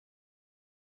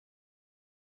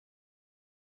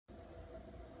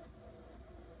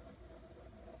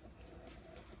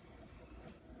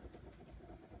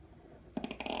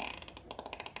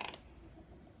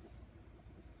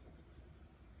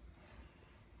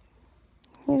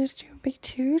You just do big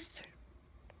toots?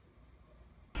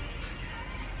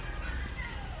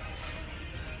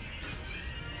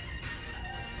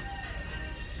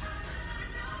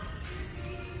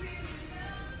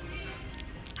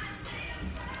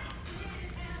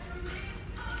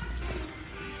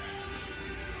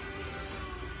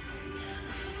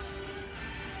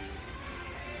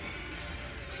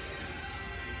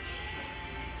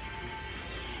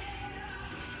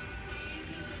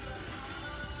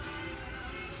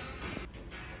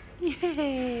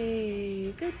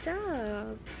 Yay! Good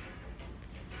job!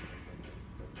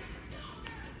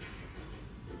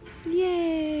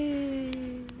 Yay!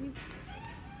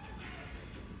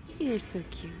 You're so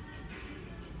cute.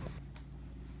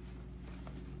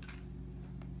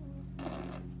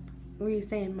 Were you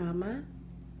saying mama?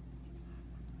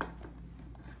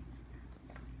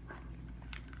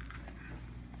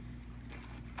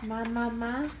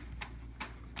 Mama?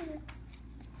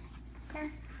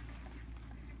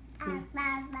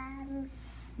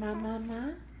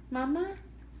 Mama? Mama?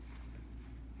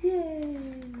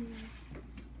 Yay!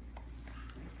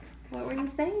 What were you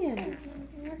saying?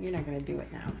 You're not gonna do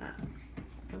it now, huh?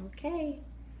 Okay.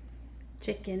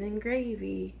 Chicken and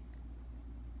gravy.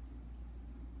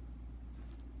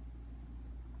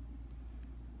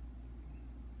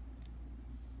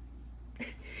 You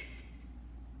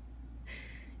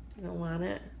don't want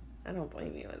it? I don't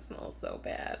blame you. It smells so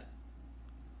bad.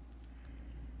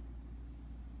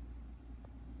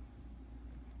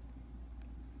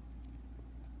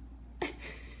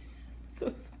 So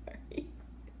sorry.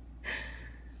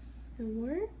 And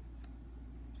more?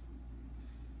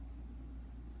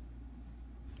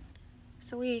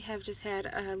 So we have just had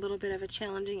a little bit of a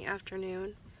challenging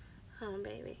afternoon. Oh,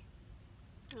 baby.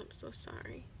 I'm so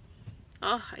sorry.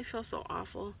 Oh, I feel so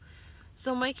awful.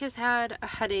 So Mike has had a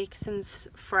headache since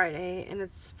Friday, and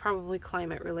it's probably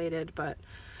climate related, but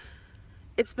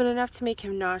it's been enough to make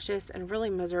him nauseous and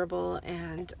really miserable,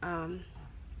 and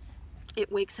it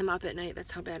wakes him up at night.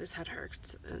 That's how bad his head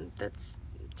hurts, and that's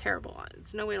terrible.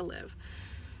 It's no way to live.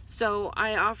 So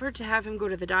I offered to have him go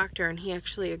to the doctor, and he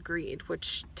actually agreed,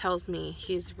 which tells me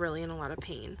he's really in a lot of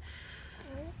pain.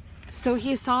 So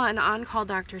he saw an on-call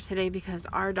doctor today because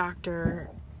our doctor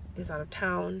is out of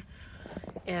town,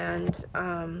 and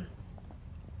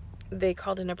they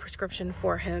called in a prescription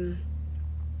for him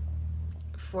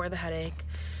for the headache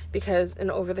because an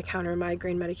over-the-counter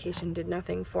migraine medication did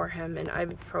nothing for him, and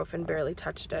ibuprofen barely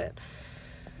touched it.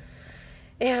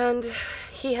 And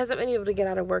he hasn't been able to get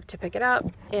out of work to pick it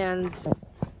up, and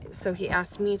so he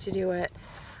asked me to do it.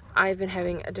 I've been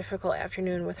having a difficult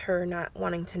afternoon with her not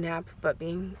wanting to nap but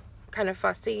being kind of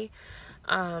fussy.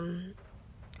 I'm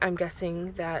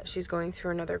guessing that she's going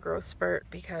through another growth spurt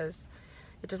because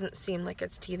it doesn't seem like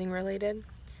it's teething related.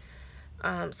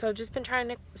 So I've just been trying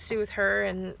to soothe her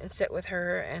and sit with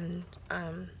her and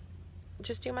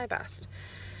just do my best.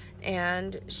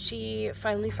 And she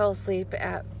finally fell asleep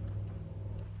at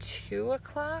 2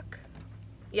 o'clock.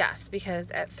 Yes,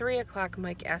 because at 3 o'clock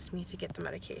Mike asked me to get the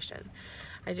medication.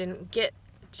 I didn't get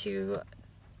to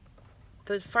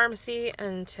the pharmacy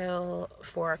until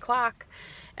 4 o'clock,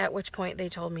 at which point they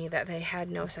told me that they had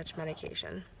no such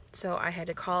medication. So I had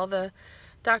to call the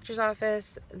doctor's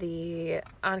office. The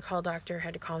on-call doctor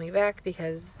had to call me back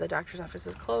because the doctor's office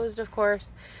is closed, of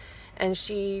course, and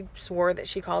she swore that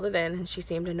she called it in, and she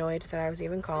seemed annoyed that I was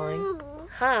even calling.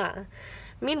 Huh.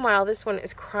 Meanwhile, this one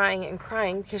is crying and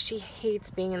crying because she hates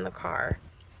being in the car.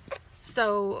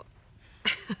 So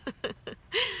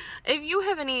if you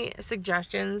have any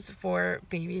suggestions for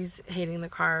babies hating the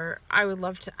car, I would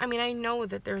love to. I mean, I know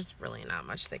that there's really not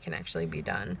much that can actually be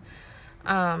done.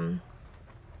 But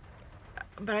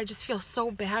I just feel so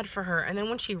bad for her. And then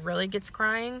when she really gets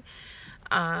crying,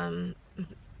 I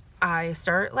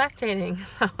start lactating.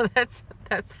 So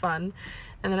that's fun.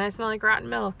 And then I smell like rotten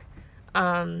milk.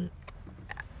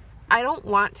 I don't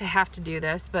want to have to do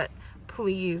this, but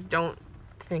please don't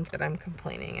think that I'm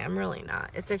complaining. I'm really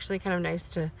not. It's actually kind of nice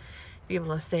to be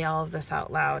able to say all of this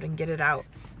out loud and get it out.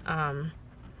 I'm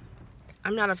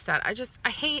not upset. I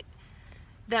hate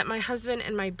that my husband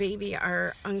and my baby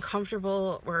are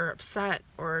uncomfortable or upset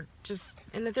or just,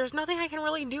 and that there's nothing I can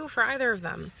really do for either of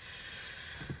them.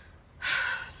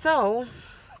 So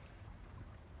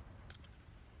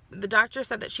the doctor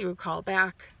said that she would call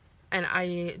back, and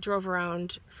I drove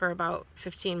around for about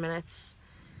 15 minutes,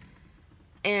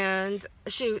 and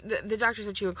the doctor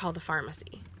said she would call the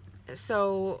pharmacy.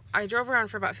 So I drove around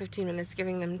for about 15 minutes,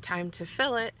 giving them time to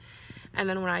fill it, and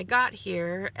then when I got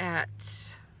here at,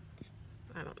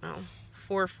 I don't know,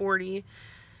 4:40,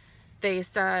 they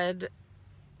said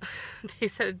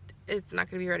it's not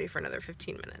going to be ready for another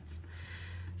 15 minutes.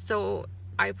 So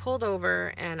I pulled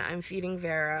over and I'm feeding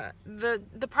Vera.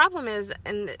 The problem is,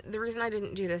 and the reason I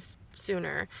didn't do this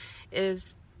sooner,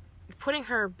 is putting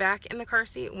her back in the car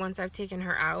seat once I've taken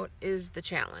her out is the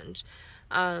challenge.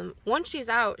 Once she's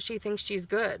out, she thinks she's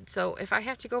good. So if I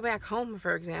have to go back home,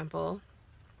 for example,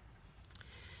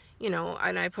 you know,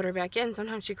 and I put her back in,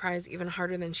 sometimes she cries even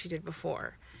harder than she did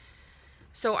before.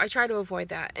 So I try to avoid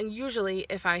that. And usually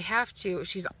if I have to, if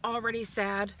she's already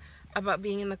sad about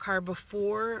being in the car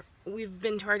before we've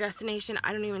been to our destination,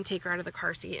 I don't even take her out of the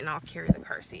car seat, and I'll carry the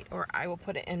car seat, or I will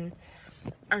put it in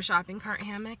our shopping cart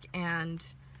hammock and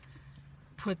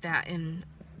put that in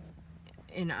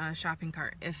a shopping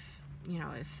cart if, you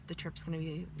know, if the trip's going to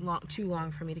be too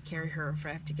long for me to carry her, or if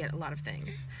I have to get a lot of things,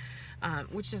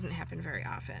 which doesn't happen very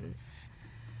often.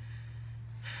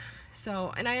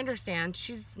 So, and I understand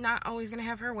she's not always going to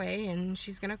have her way, and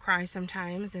she's going to cry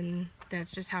sometimes, and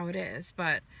that's just how it is.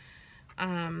 But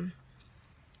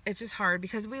it's just hard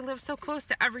because we live so close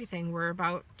to everything. We're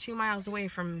about 2 miles away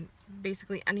from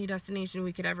basically any destination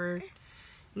we could ever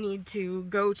need to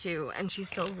go to, and she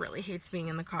still really hates being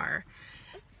in the car.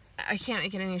 I can't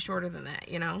make it any shorter than that,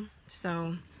 you know?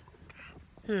 So,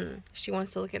 she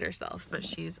wants to look at herself, but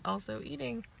she's also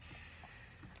eating.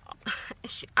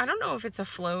 I don't know if it's a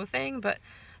flow thing, but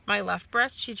my left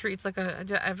breast she treats like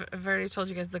I've already told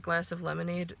you guys the glass of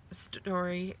lemonade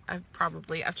story. I've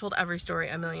told every story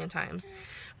a million times,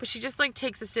 but she just like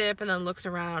takes a sip and then looks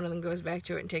around and then goes back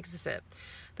to it and takes a sip.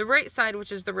 The right side,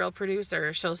 which is the real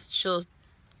producer, she'll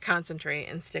concentrate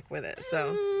and stick with it.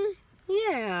 So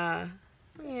yeah.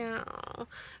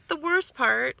 The worst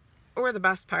part, or the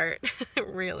best part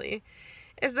really,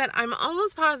 is that I'm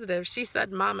almost positive she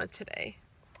said mama today.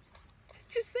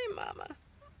 Did you say mama?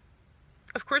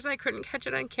 Of course I couldn't catch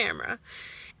it on camera,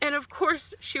 and of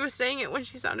course she was saying it when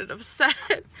she sounded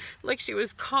upset, like she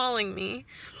was calling me.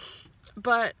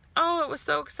 But oh, it was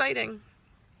so exciting.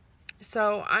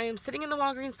 So I am sitting in the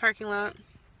Walgreens parking lot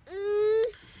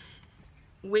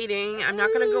waiting. I'm not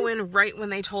going to go in right when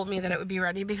they told me that it would be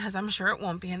ready, because I'm sure it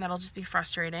won't be, and that'll just be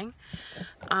frustrating.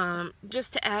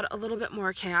 Just to add a little bit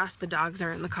more chaos, the dogs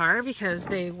are in the car because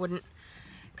they wouldn't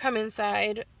come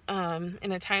inside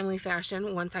in a timely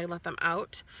fashion once I let them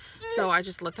out. So I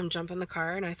just let them jump in the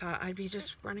car, and I thought I'd be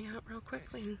just running out real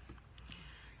quickly.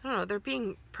 I don't know, they're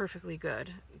being perfectly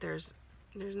good. There's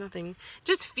nothing, it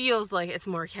just feels like it's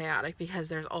more chaotic because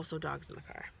there's also dogs in the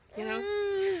car, you know?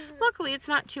 Luckily it's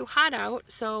not too hot out,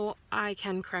 so I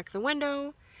can crack the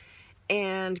window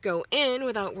and go in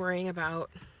without worrying about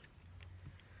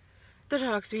the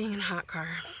dogs being in a hot car.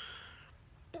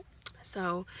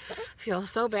 So I feel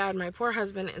so bad. My poor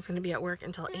husband is going to be at work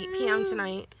until 8 p.m.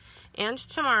 tonight and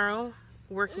tomorrow,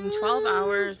 working 12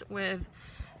 hours with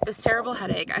this terrible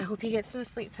headache. I hope he gets some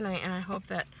sleep tonight, and I hope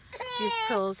that these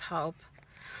pills help.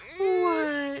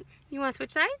 What? You want to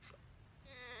switch sides?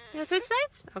 You want to switch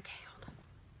sides? Okay, hold on.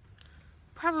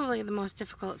 Probably the most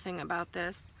difficult thing about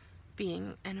this,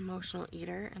 being an emotional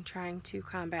eater and trying to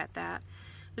combat that,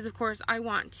 is of course I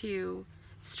want to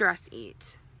stress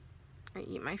eat. I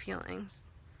eat my feelings.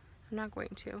 I'm not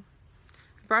going to.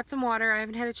 I brought some water. I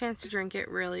haven't had a chance to drink it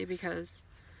really because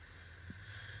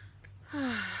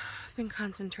I've been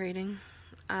concentrating.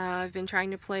 I've been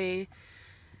trying to play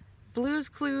Blue's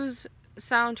Clues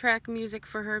soundtrack music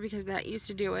for her because that used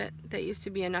to do it. That used to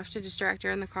be enough to distract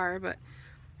her in the car, but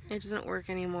it doesn't work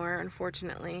anymore,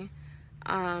 unfortunately.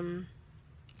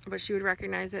 But she would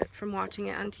recognize it from watching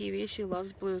it on TV. She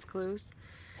loves Blue's Clues.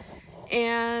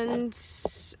 And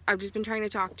I've just been trying to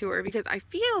talk to her because I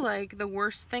feel like the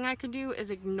worst thing I could do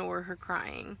is ignore her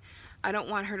crying. I don't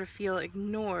want her to feel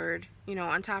ignored, you know,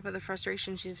 on top of the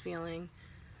frustration she's feeling.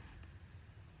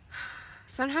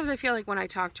 Sometimes I feel like when I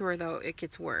talk to her, though, it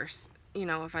gets worse. You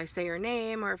know, if I say her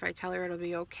name or if I tell her it'll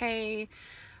be okay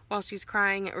while she's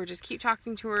crying, or just keep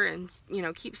talking to her and, you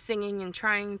know, keep singing and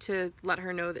trying to let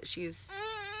her know that she's...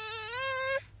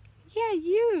 Yeah,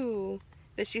 you...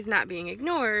 that she's not being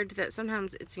ignored, that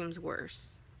sometimes it seems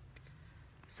worse.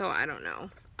 So I don't know.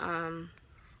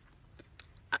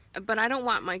 But I don't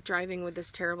want Mike driving with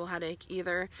this terrible headache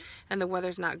either, and the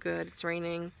weather's not good, it's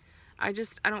raining. I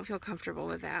don't feel comfortable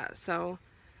with that. So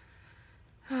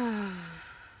and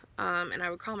I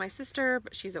would call my sister,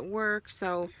 but she's at work,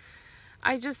 so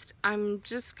I'm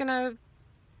just gonna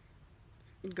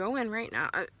go in right now.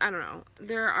 I don't know.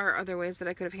 There are other ways that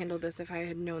I could have handled this if I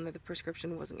had known that the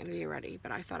prescription wasn't going to be ready,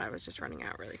 but I thought I was just running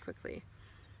out really quickly.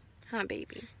 Huh,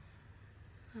 baby?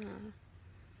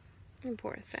 Oh,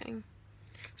 poor thing.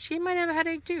 She might have a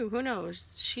headache too. Who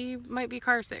knows? She might be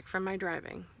car sick from my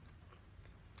driving.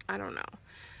 I don't know.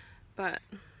 But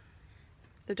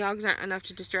the dogs aren't enough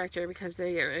to distract her because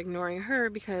they are ignoring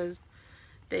her because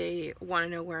they want to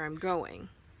know where I'm going.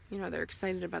 You know, they're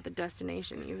excited about the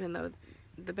destination, even though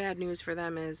the bad news for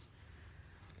them is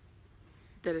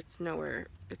that it's nowhere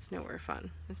fun.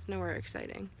 It's nowhere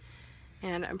exciting.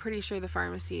 And I'm pretty sure the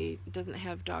pharmacy doesn't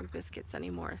have dog biscuits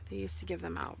anymore. They used to give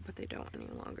them out, but they don't any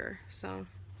longer. So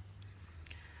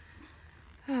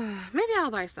maybe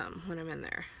I'll buy some when I'm in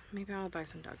there. Maybe I'll buy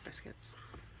some dog biscuits,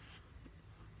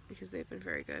 because they've been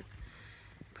very good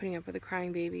putting up with a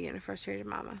crying baby and a frustrated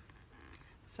mama.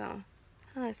 So,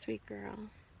 oh, sweet girl.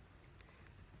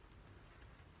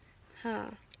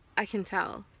 I can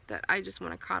tell that I just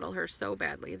want to coddle her so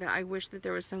badly that I wish that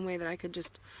there was some way that I could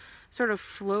just sort of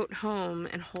float home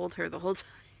and hold her the whole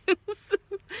time. So,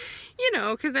 you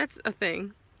know, because that's a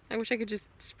thing. I wish I could just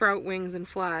sprout wings and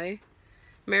fly,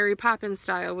 Mary Poppins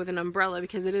style, with an umbrella,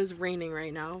 because it is raining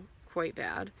right now quite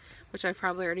bad, which I've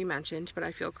probably already mentioned, but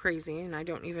I feel crazy and I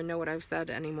don't even know what I've said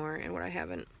anymore and what I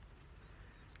haven't.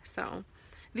 So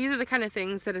these are the kind of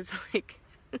things that it's like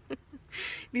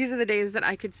these are the days that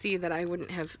I could see that I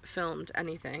wouldn't have filmed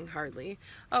anything, hardly.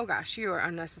 Oh gosh, you are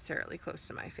unnecessarily close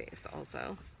to my face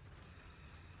also.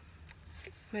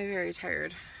 My very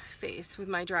tired face with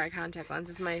my dry contact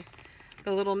lenses. The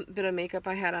little bit of makeup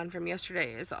I had on from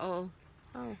yesterday is all,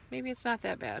 oh, maybe it's not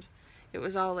that bad. It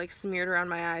was all like smeared around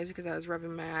my eyes because I was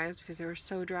rubbing my eyes because they were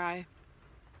so dry.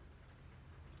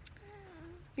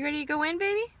 You ready to go in,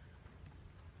 baby?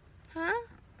 Huh?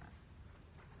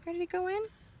 Ready to go in?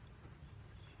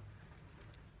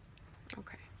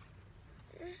 Okay.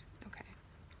 Okay.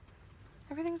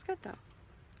 Everything's good though.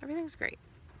 Everything's great.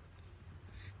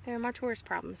 There are much worse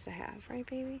problems to have, right,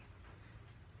 baby?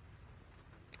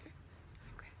 Okay.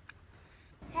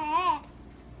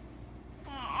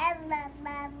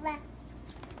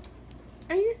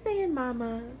 Are you saying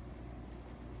mama?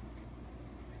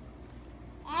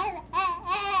 Are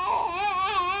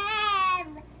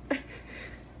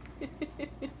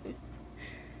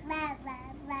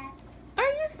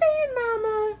you saying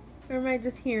mama? Or am I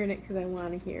just hearing it because I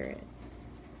want to hear it?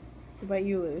 What about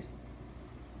you, Luce?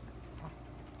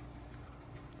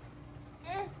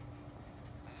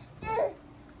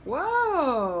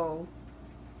 Whoa!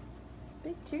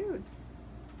 Big toots.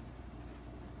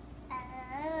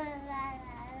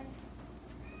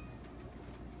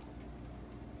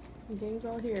 The gang's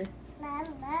all here.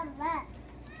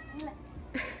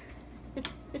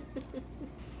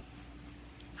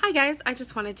 Hi guys, I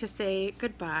just wanted to say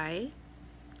goodbye.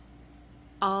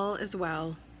 All is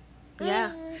well.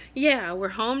 Yeah, we're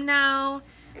home now.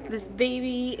 This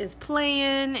baby is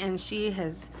playing and she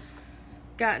has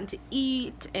gotten to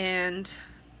eat and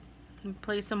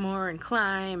play some more and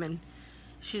climb, and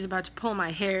she's about to pull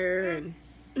my hair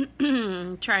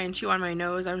and try and chew on my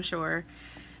nose, I'm sure.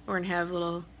 We're gonna have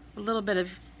a little bit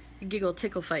of giggle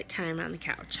tickle fight time on the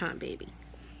couch, huh, baby?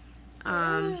 But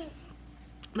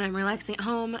I'm relaxing at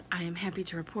home. I am happy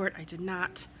to report I did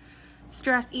not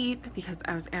stress eat because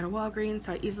I was at a Walgreens,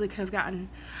 so I easily could have gotten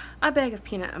a bag of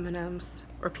peanut M&Ms,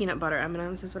 or peanut butter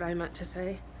M&Ms is what I meant to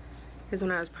say. Because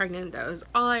when I was pregnant, that was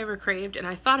all I ever craved, and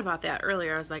I thought about that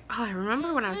earlier. I was like, oh, I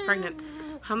remember when I was pregnant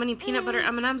how many peanut butter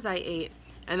M&Ms I ate,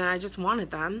 and then I just wanted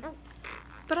them,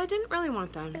 but I didn't really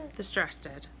want them. The stress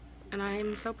did, and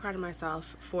I'm so proud of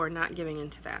myself for not giving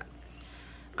into that,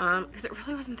 because it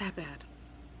really wasn't that bad.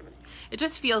 It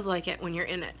just feels like it when you're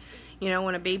in it. You know,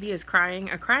 when a baby is crying,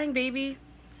 a crying baby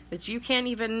that you can't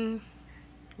even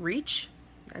reach,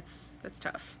 that's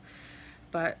tough.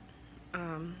 But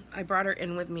I brought her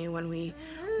in with me when we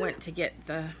went to get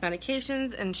the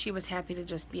medications, and she was happy to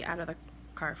just be out of the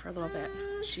car for a little bit.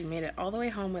 She made it all the way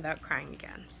home without crying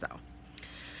again. So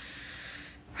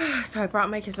I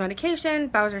brought Mike his medication.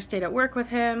 Bowser stayed at work with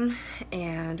him,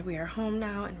 and we are home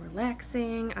now and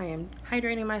relaxing. I am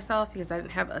hydrating myself because I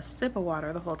didn't have a sip of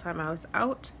water the whole time I was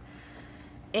out.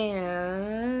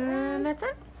 And that's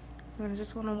it. I'm gonna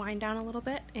just want to wind down a little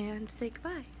bit and say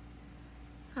goodbye.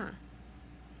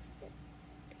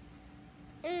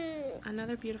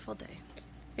 Another beautiful day.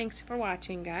 Thanks for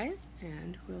watching, guys,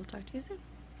 and we'll talk to you soon.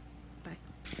 Bye.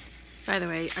 By the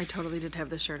way, I totally did have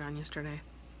this shirt on yesterday.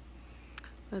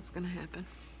 That's gonna happen.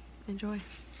 Enjoy.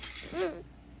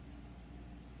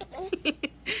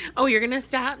 Oh, you're gonna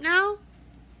stop now?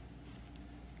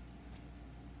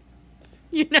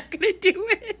 You're not gonna do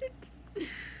it?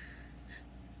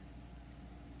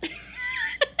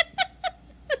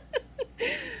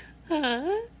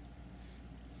 Huh?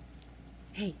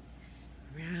 Hey.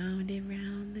 Round and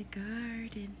round the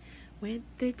garden went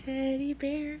the teddy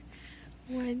bear.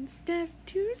 One step,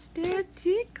 two step,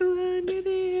 tickle under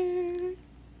there.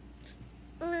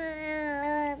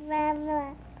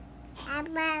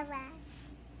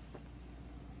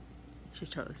 She's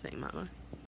totally saying mama.